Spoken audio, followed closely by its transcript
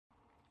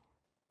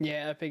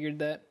Yeah, I figured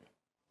that.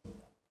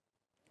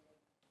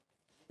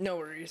 No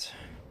worries.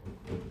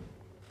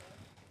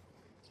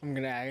 I'm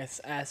gonna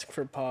ask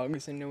for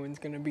pogs and no one's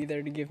gonna be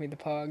there to give me the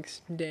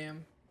pogs.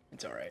 Damn.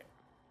 It's alright.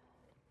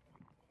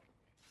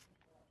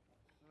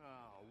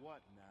 Oh,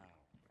 what now?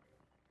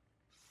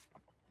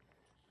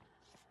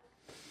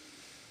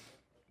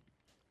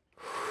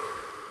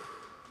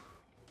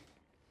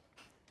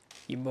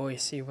 You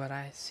boys see what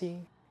I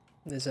see?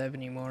 This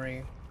Ebony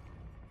Mori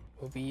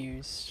will be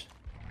used.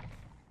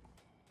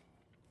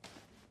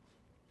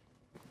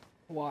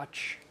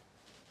 Watch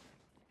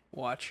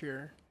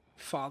your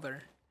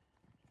father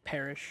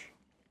perish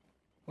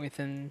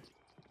within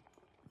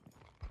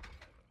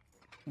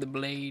the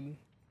blade.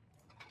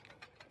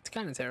 It's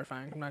kind of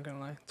terrifying, I'm not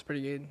gonna lie. It's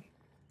pretty good.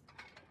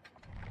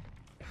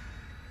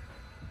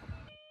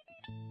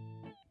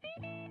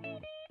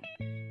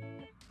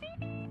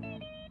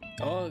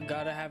 Oh,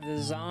 gotta have the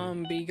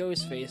zombie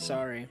ghost face,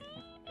 sorry.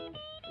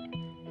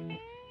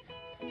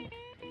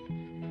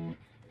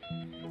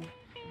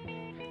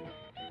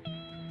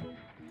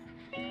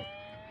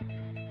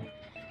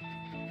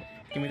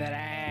 Give me that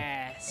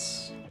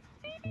ass.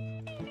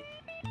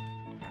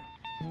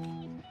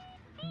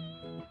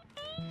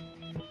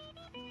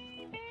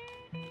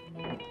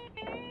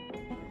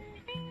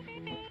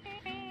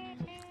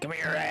 Give me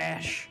your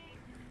ash.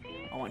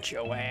 I want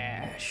your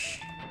ash.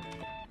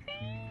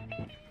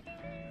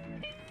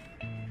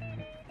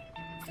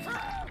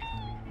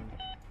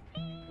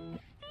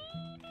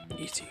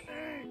 Easy.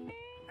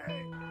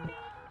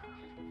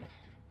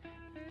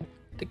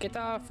 To get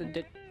off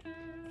the...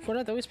 What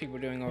are those people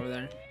doing over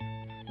there?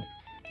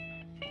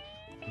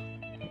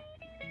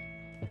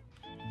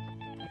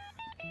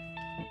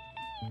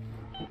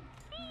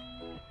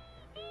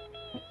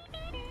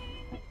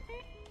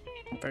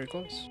 Very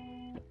close.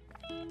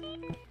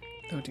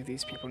 What do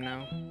these people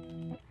know?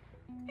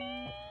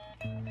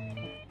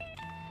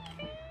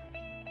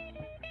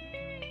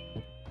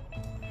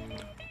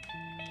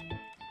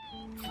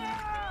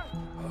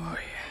 Oh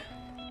yeah.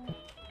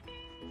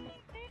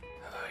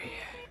 Oh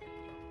yeah.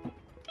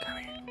 Come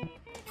here.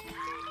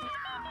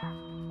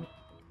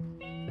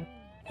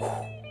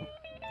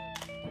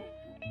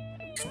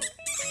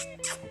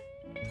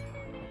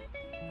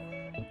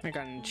 I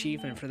got an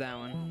achievement for that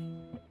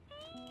one.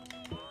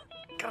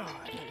 God,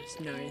 that is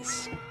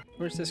nice.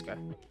 Where's this guy?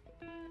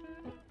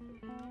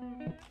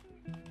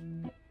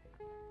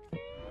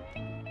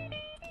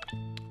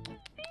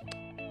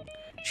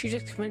 She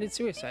just committed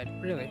suicide,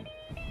 really.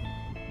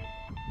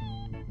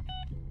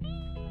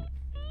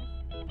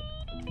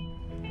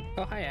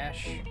 Oh, hi,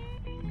 Ash.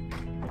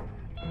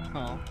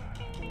 Oh.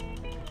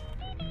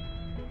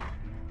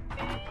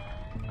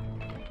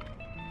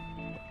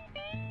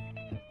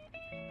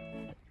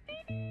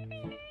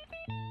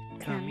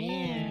 Come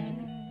here.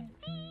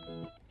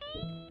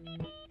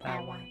 I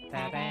want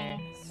that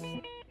ass.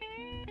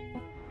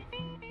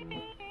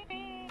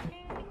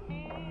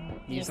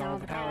 Use all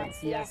the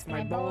pallets, yes,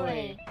 my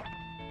boy.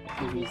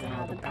 Keep using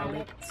all the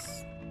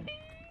pallets.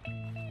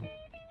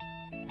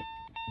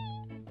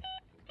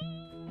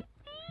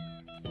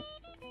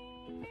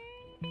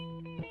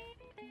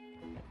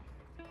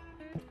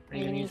 Are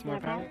you gonna use more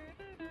pallet?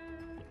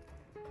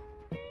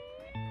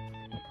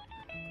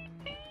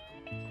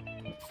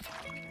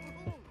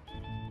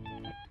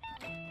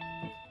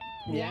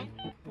 Yeah?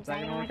 Is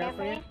that gonna work out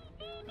for you?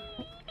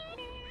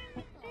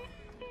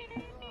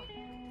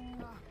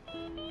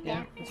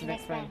 Yeah? What's your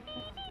next plan?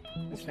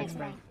 What's your next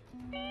plan?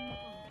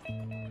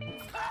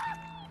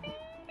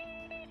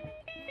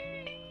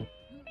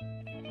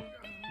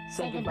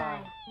 Say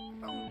goodbye.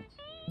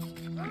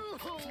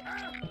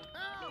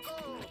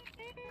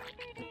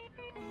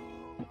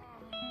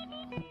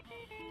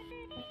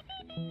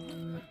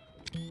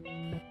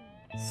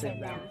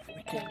 Sit down for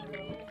the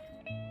camera.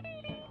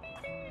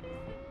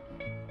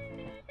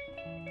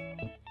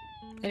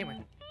 Anyway,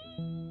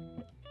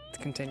 let's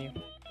continue.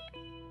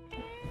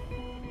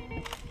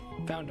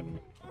 Found him.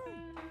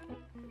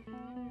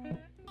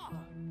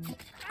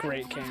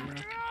 Great camera.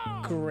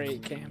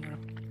 Great camera.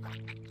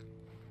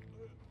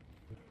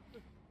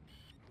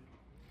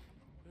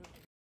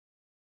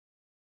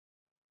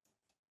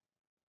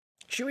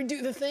 Should we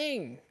do the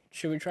thing?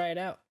 Should we try it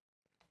out?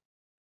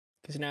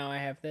 Because now I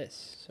have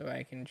this, so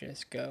I can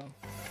just go.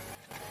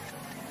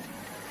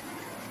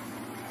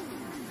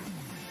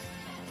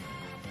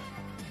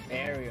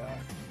 There we are. I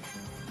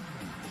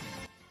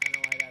don't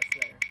know why that's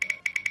there, but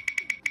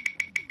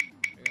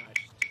we're gonna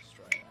just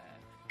destroy that.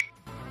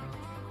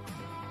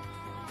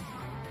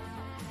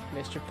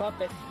 Mr.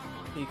 Puppet,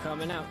 you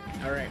coming out?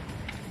 Alright,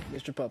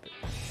 Mr. Puppet.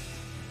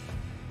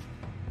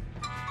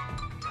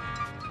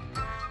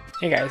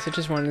 Hey guys, I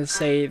just wanted to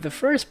say the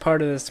first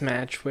part of this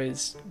match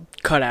was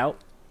cut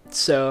out.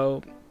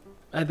 So,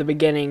 at the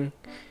beginning,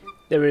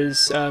 there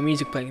was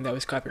music playing that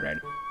was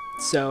copyrighted.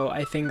 So,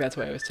 I think that's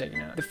why it was taken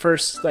out. The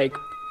first, like,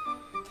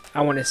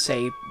 I want to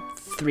say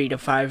 3 to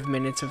 5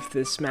 minutes of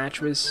this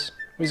match was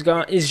was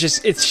gone. It's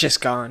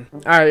just gone.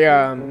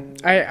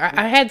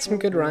 I had some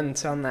good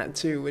runs on that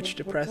too, which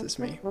depresses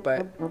me.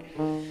 But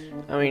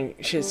I mean,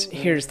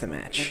 here's the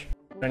match.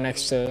 Right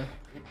next to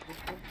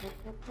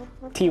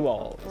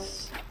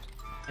T-walls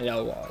and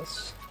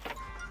L-walls.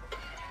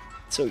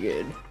 So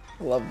good.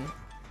 I love them.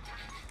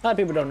 A lot of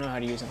people don't know how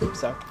to use them,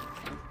 so.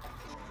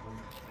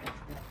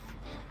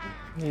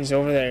 He's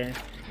over there.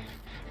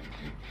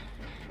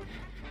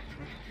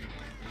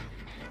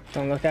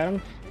 Don't look at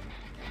him.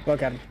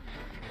 Look at him.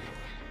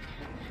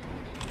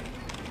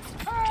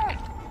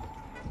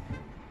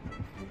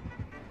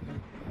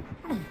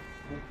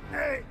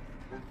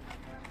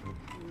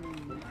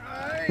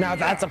 Now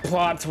that's a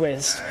plot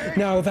twist.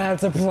 No,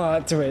 that's a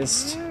plot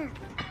twist.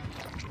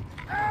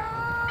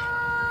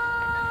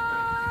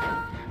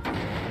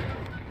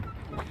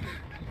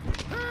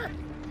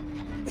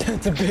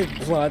 That's a big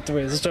plot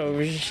twist.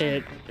 Oh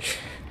shit.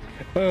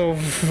 Oh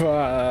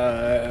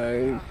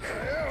fuck.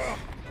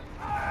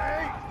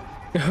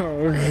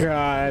 Oh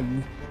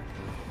god.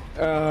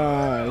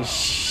 Oh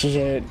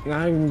shit.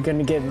 I'm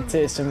gonna get a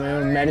taste of my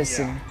own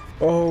medicine.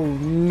 Oh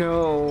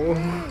no.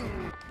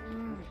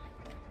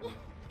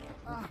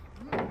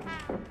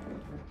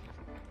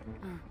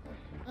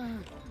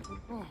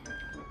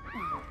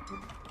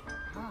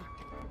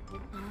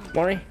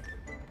 Maury?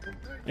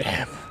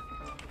 Yeah.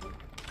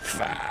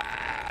 Fuck.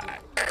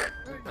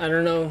 I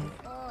don't know.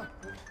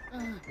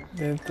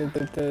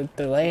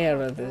 The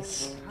layout of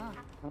this.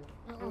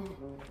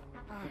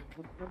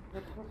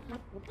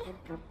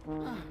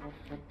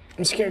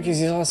 I'm scared because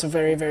he's also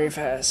very, very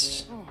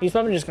fast. He's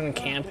probably just gonna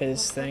camp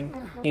his thing.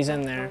 He's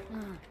in there.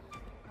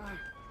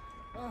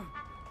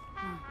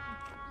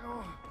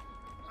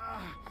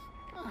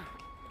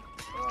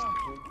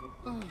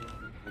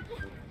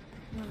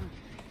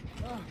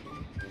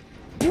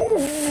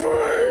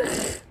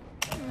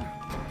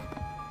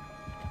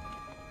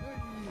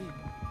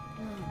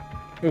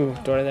 Ooh,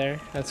 door there.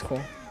 That's cool.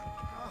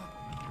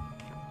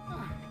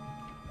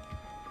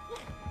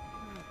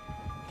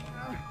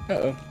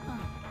 Uh-oh.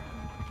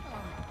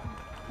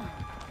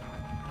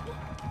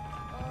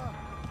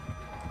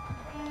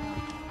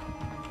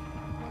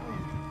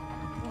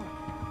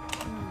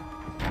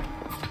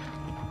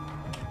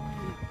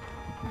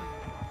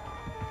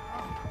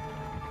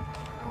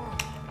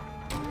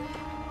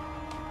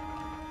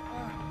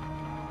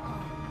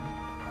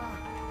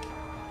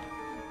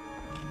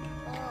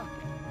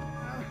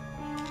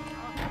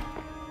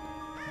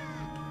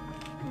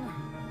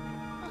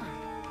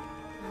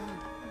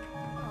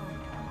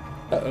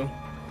 Uh-oh.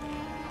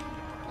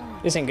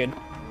 This ain't good.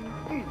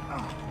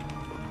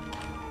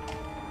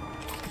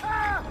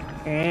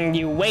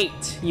 You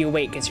wait. You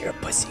wait, because you're a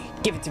pussy.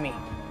 Give it to me.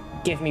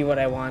 Give me what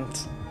I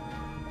want.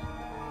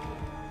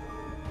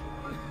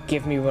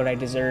 Give me what I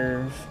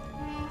deserve.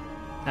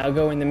 I'll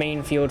go in the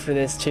main field for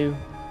this, too.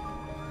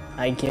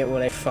 I get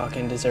what I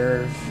fucking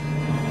deserve.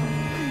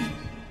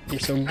 You're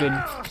so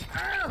good.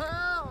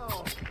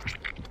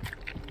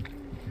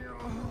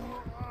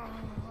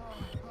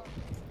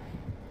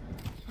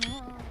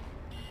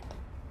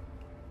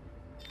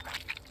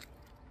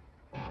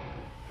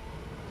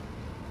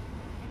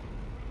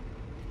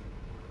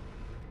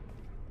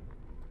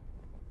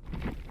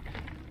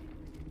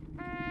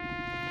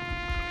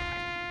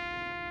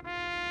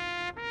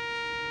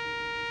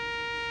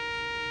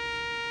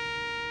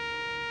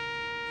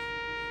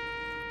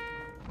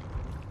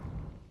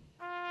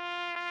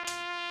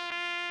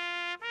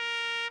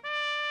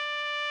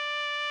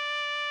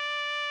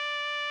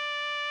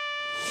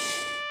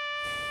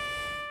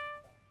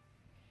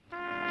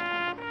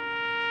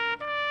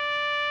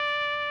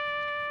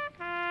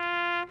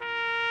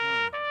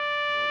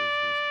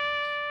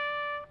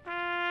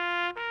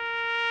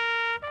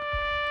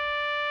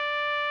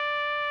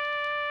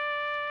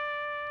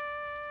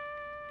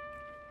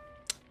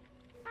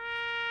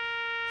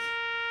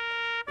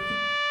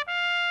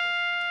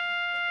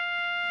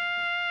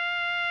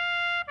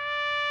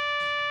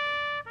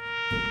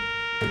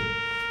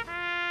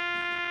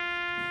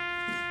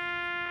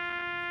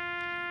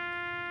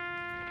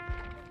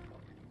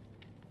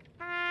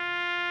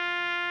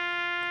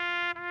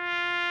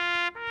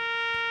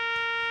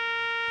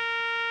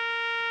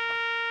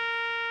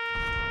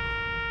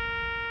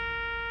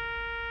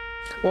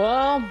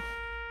 Well,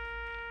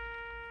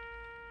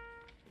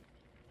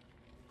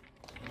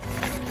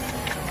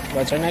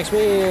 what's our next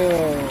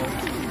wheel?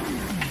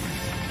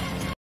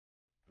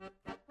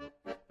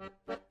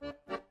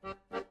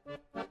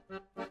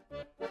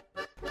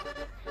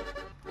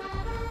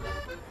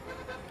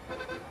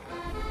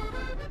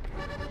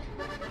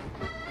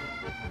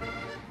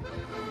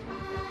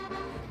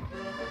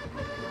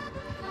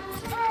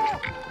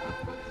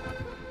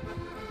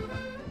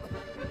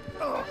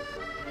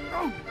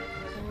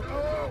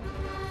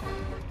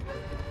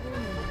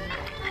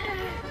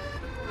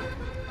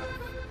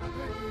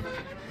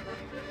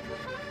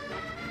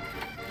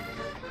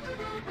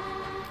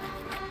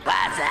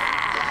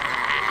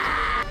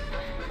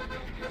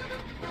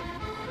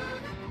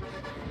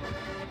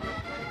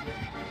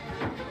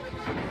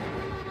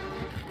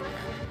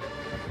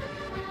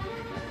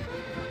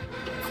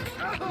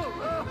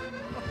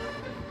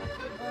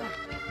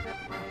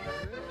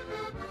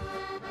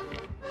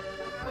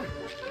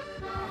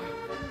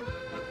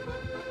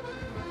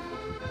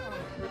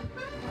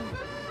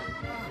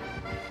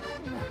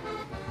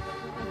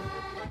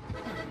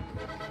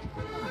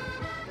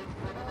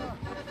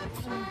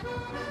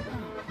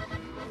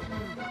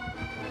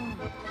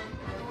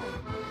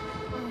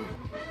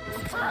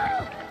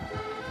 Ah!